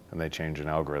 and they change an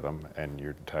algorithm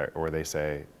or they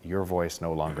say, your voice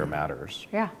no longer matters.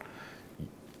 Yeah.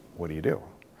 What do you do?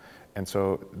 And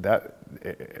so that,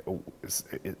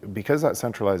 because that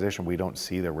centralization, we don't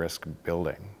see the risk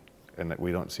building, and that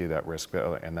we don't see that risk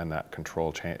building, and then that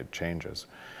control changes.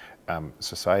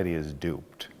 Society is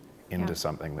duped into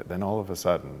something that then all of a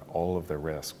sudden, all of the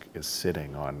risk is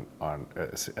sitting on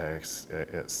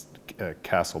a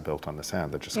castle built on the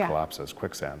sand that just collapses,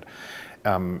 quicksand.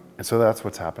 And so that's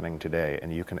what's happening today.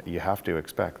 And you have to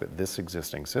expect that this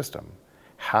existing system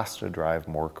has to drive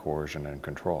more coercion and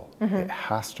control. It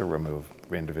has to remove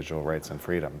individual rights and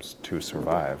freedoms to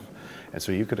survive. And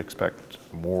so you could expect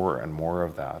more and more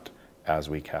of that as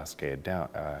we cascade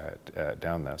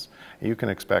down this. You can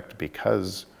expect,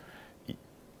 because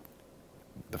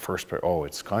the first,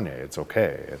 it's Kanye, it's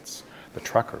okay, it's the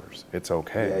truckers, it's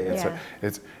okay,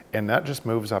 and that just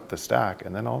moves up the stack,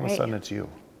 and then all of a sudden it's you.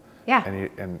 Yeah.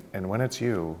 And when it's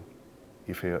you,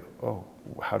 you feel, oh,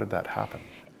 how did that happen?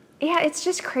 Yeah, it's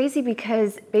just crazy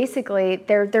because basically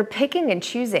they're picking and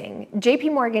choosing.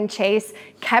 JP Morgan Chase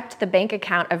kept the bank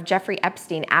account of Jeffrey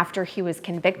Epstein after he was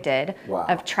convicted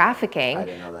of trafficking. I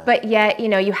didn't know that. But yet,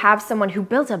 you have someone who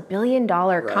built a $1 billion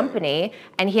company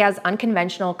and he has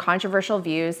unconventional, controversial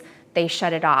views. They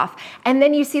shut it off. And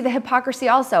then you see the hypocrisy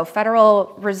also.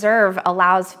 Federal Reserve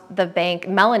allows the bank,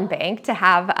 Mellon Bank, to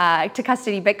have to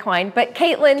custody Bitcoin, but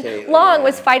Caitlin Long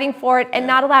was fighting for it and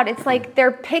not allowed. It's like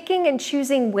they're picking and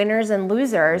choosing winners and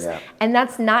losers, and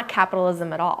that's not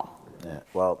capitalism at all. Yeah.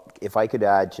 Well, if I could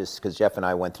add, just because Jeff and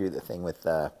I went through the thing with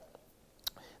the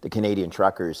Canadian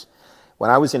truckers.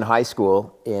 When I was in high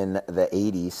school in the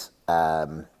 80s,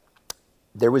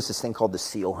 there was this thing called the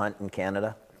seal hunt in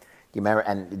Canada. You remember,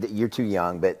 and you're too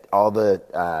young, but all the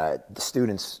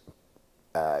students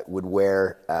would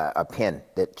wear a pin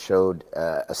that showed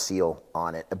a seal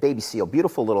on it, a baby seal,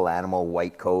 beautiful little animal,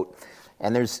 white coat.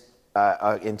 And there's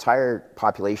an entire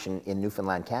population in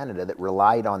Newfoundland, Canada that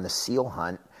relied on the seal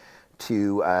hunt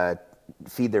to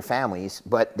feed their families,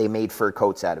 but they made fur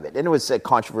coats out of it. And it was a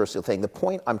controversial thing. The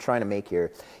point I'm trying to make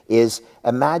here is,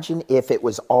 imagine if it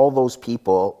was all those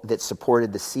people that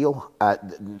supported the seal,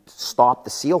 stopped the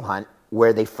seal hunt,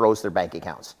 where they froze their bank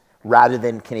accounts, rather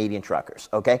than Canadian truckers,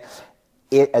 okay?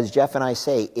 As Jeff and I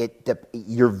say,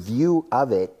 your view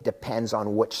of it depends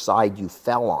on which side you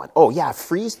fell on. Oh yeah,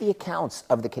 freeze the accounts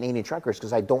of the Canadian truckers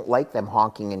because I don't like them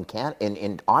honking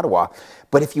in Ottawa.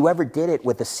 But if you ever did it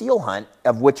with a seal hunt,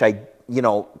 of which I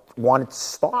wanted to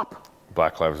stop.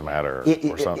 Black Lives Matter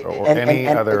or something, or any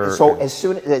other. So as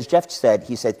soon as Jeff said,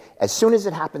 he said, as soon as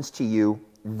it happens to you,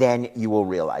 then you will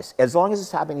realize. As long as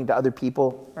it's happening to other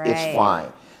people, it's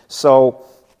fine. So,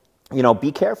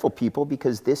 be careful, people,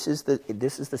 because this is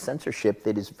the censorship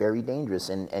that is very dangerous,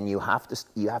 and you have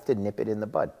to nip it in the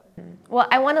bud. Well,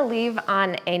 I want to leave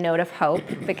on a note of hope,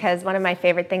 because one of my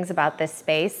favorite things about this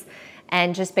space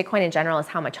and just Bitcoin in general is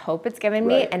how much hope it's given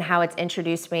me and how it's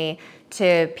introduced me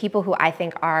to people who I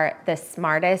think are the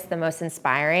smartest, the most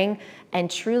inspiring, and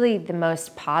truly the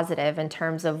most positive in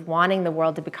terms of wanting the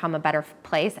world to become a better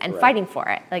place and fighting for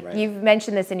it. Like you've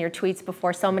mentioned this in your tweets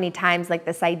before so many times, like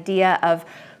this idea of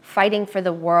fighting for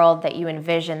the world that you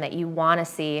envision, that you want to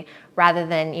see, rather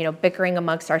than bickering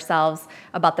amongst ourselves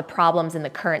about the problems in the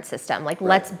current system. Like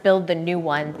let's build the new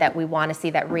one that we want to see,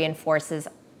 that reinforces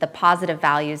the positive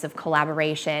values of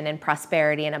collaboration and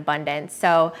prosperity and abundance.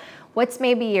 So what's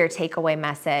maybe your takeaway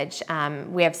message?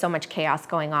 We have so much chaos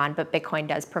going on, but Bitcoin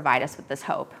does provide us with this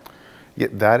hope. Yeah,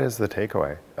 that is the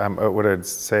takeaway. What I'd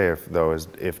say, is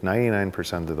if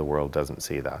 99% of the world doesn't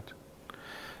see that,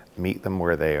 meet them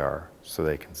where they are so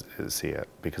they can see it.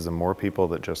 Because the more people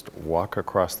that just walk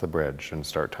across the bridge and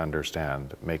start to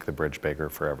understand, make the bridge bigger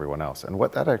for everyone else. And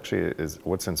what that actually is,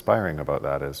 what's inspiring about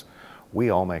that is,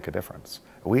 we all make a difference.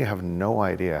 We have no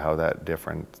idea how that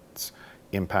difference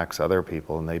impacts other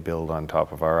people, and they build on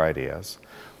top of our ideas,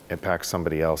 impacts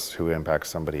somebody else who impacts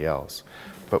somebody else.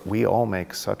 But we all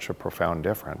make such a profound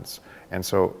difference. And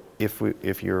so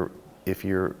if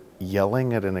you're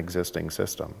yelling at an existing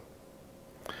system,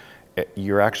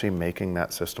 you're actually making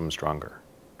that system stronger.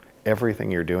 Everything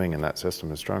you're doing in that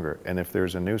system is stronger. And if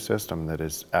there's a new system that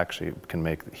is actually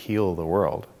can heal the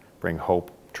world, bring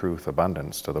hope, truth,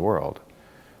 abundance to the world,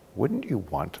 wouldn't you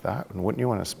want that? And wouldn't you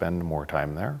want to spend more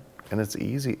time there? And it's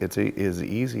easy. It's as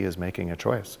easy as making a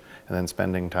choice and then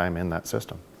spending time in that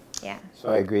system. Yeah. So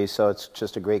I agree. So it's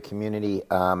just a great community.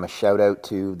 A shout out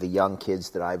to the young kids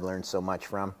that I've learned so much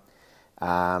from.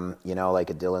 Like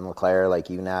a Dylan LeClaire, like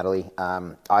you, Natalie.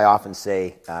 I often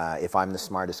say, if I'm the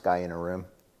smartest guy in a room,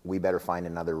 we better find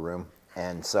another room.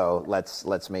 And so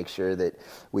let's make sure that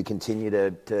we continue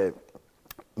to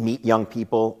meet young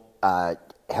people,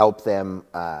 help them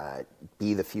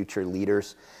be the future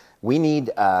leaders. We need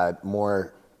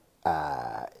more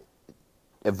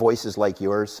voices like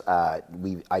yours.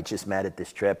 I just met at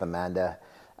this trip, Amanda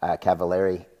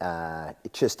Cavallari.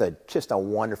 Just a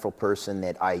wonderful person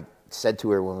that I said to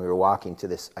her when we were walking to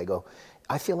this, I go,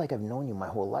 I feel like I've known you my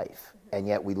whole life. And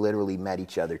yet we literally met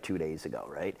each other 2 days ago,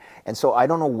 right? And so I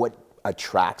don't know what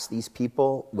attracts these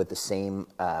people with the same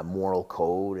moral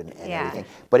code and everything.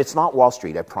 But it's not Wall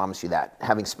Street, I promise you that.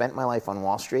 Having spent my life on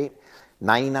Wall Street,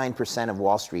 99% of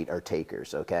Wall Street are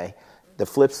takers, okay? The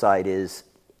flip side is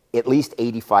at least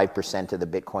 85% of the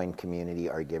Bitcoin community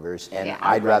are givers, and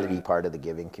I'd rather be part of the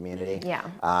giving community.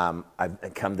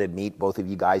 I've come to meet both of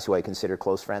you guys who I consider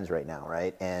close friends right now,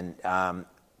 right? And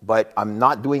but I'm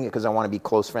not doing it because I want to be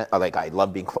close friends. Like, I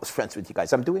love being close friends with you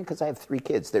guys. I'm doing it because I have 3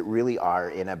 kids that really are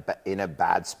in a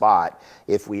bad spot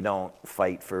if we don't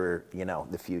fight for, you know,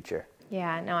 the future.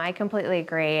 Yeah, no, I completely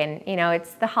agree. And, you know,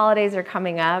 it's the holidays are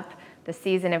coming up, the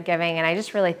season of giving, and I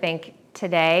just really think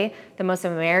today the most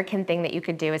American thing that you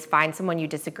could do is find someone you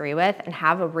disagree with and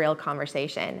have a real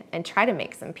conversation and try to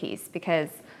make some peace, because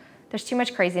there's too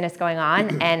much craziness going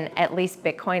on, and at least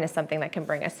Bitcoin is something that can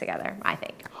bring us together, I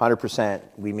think. 100%.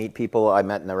 We meet people. I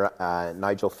met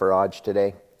Nigel Farage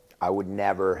today. I would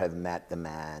never have met the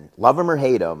man. Love him or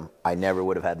hate him, I never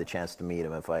would have had the chance to meet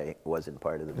him if I wasn't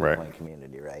part of the Bitcoin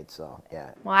community, right? So,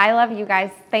 yeah. Well, I love you guys.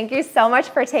 Thank you so much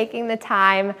for taking the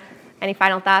time. Any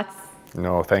final thoughts?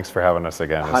 No, thanks for having us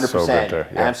again. 100%. It's so good to,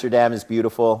 Amsterdam is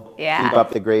beautiful. Yeah. Keep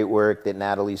up the great work that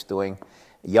Natalie's doing.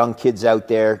 Young kids out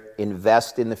there,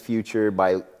 invest in the future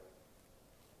by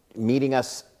meeting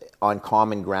us on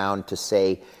common ground to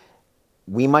say,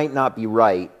 we might not be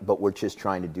right, but we're just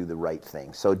trying to do the right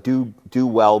thing. So do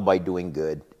well by doing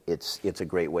good. It's a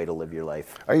great way to live your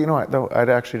life. You know what, though, I'd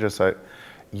actually just say,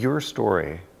 your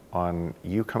story on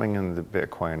you coming into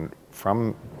Bitcoin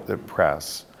from the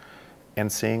press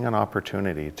and seeing an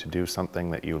opportunity to do something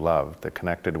that you love, that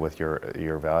connected with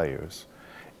your values,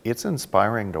 it's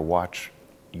inspiring to watch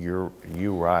you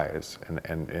rise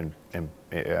and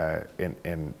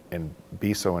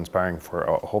be so inspiring for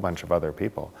a whole bunch of other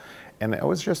people. And it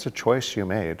was just a choice you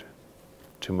made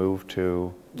to move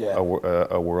to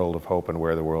a world of hope and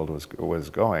where the world was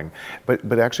going.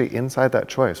 But actually inside that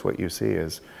choice, what you see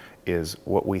is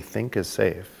what we think is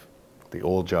safe, the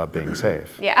old job being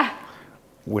safe. Yeah.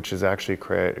 Which is actually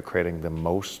creating the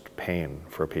most pain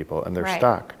for people, and they're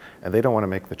stuck, and they don't want to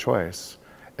make the choice.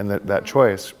 And that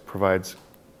choice provides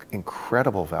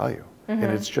incredible value, and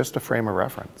it's just a frame of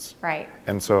reference. Right.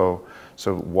 And so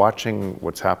watching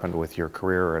what's happened with your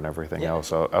career and everything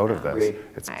else out of this,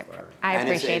 it's I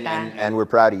appreciate that. And we're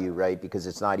proud of you, right? Because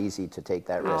it's not easy to take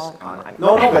that risk.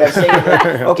 No, but I'm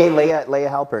saying, okay, Leah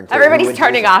Halpern. Everybody's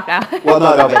turning off now. Well,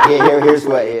 no, but here's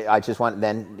what I just want.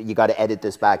 Then you got to edit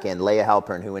this back in. Leah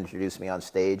Halpern, who introduced me on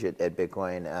stage at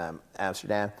Bitcoin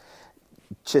Amsterdam,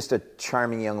 just a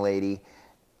charming young lady.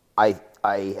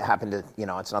 I happen to, you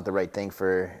know, it's not the right thing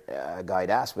for a guy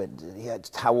to ask, but yeah,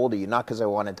 how old are you? Not because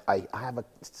I have a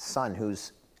son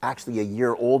who's actually a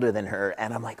year older than her,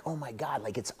 and I'm like, oh my God,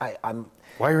 like I'm.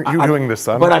 Why aren't you doing this,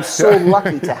 son? But I'm so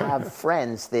lucky to have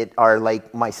friends that are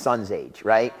like my son's age,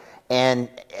 right? And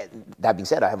that being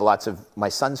said, I have lots of my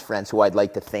son's friends who I'd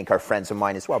like to think are friends of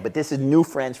mine as well. But this is new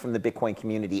friends from the Bitcoin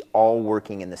community, all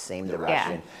working in the same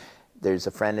direction. Yeah. There's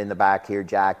a friend in the back here,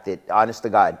 Jack, that, honest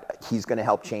to God, he's going to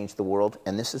help change the world.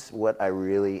 And this is what I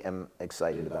really am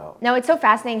excited about. No, it's so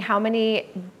fascinating how many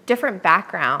different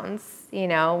backgrounds, you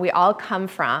know, we all come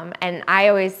from. And I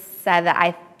always said that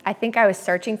I think I was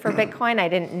searching for Bitcoin. I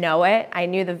didn't know it. I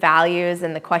knew the values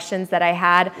and the questions that I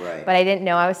had, but I didn't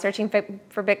know I was searching for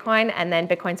Bitcoin. And then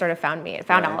Bitcoin sort of found me. It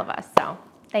found all of us. So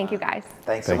thank you guys.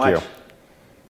 Thanks so much. You.